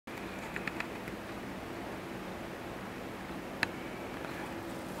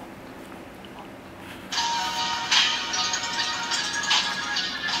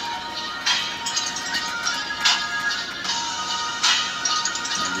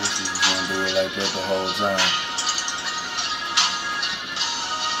it like that the whole time.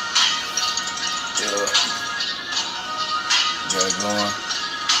 Yeah. Got it going.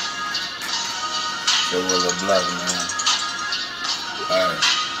 That was a block, man. Alright.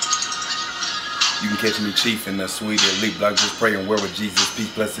 You can catch me chiefin' the sweet elite block, just praying where with Jesus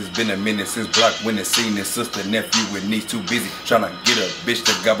peace. Plus it's been a minute since block when it seen his sister, nephew with niece too busy trying to get a bitch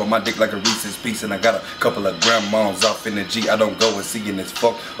to gobble my dick like a Reese's piece. And I got a couple of grandmas off in the G. I don't go and see and it's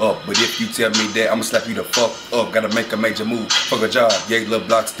fucked up. But if you tell me that, I'ma slap you the fuck up. Gotta make a major move, fuck a job. Yeah, little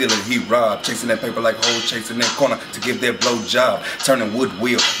block stealing, he robbed. Chasing that paper like hoes chasing that corner to give their blow job. Turning wood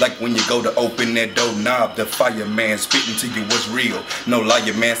wheel like when you go to open that door knob. The fireman spitting to you what's real. No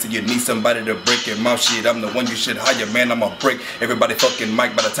liar, man, so you need somebody to break it. Mouth shit, I'm the one you should hire, man. I'ma break everybody fucking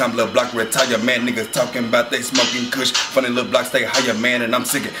mic by the time Lil Block retire, man. Niggas talking about they smoking kush. Funny Lil Block stay higher, man. And I'm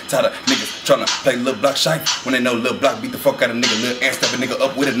sick and tired of niggas trying to play Lil Block shy when they know Lil Block beat the fuck out of nigga. Lil Ant step a nigga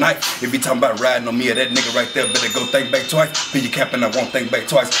up with a knife. If you talking about riding on me or that nigga right there, better go think back twice. Pin your cap and I won't think back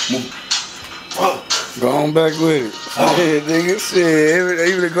twice. Move. Go on back with it. Shit, nigga. Shit,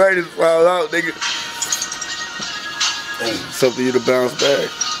 even the greatest fall out, nigga. Something you to bounce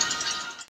back.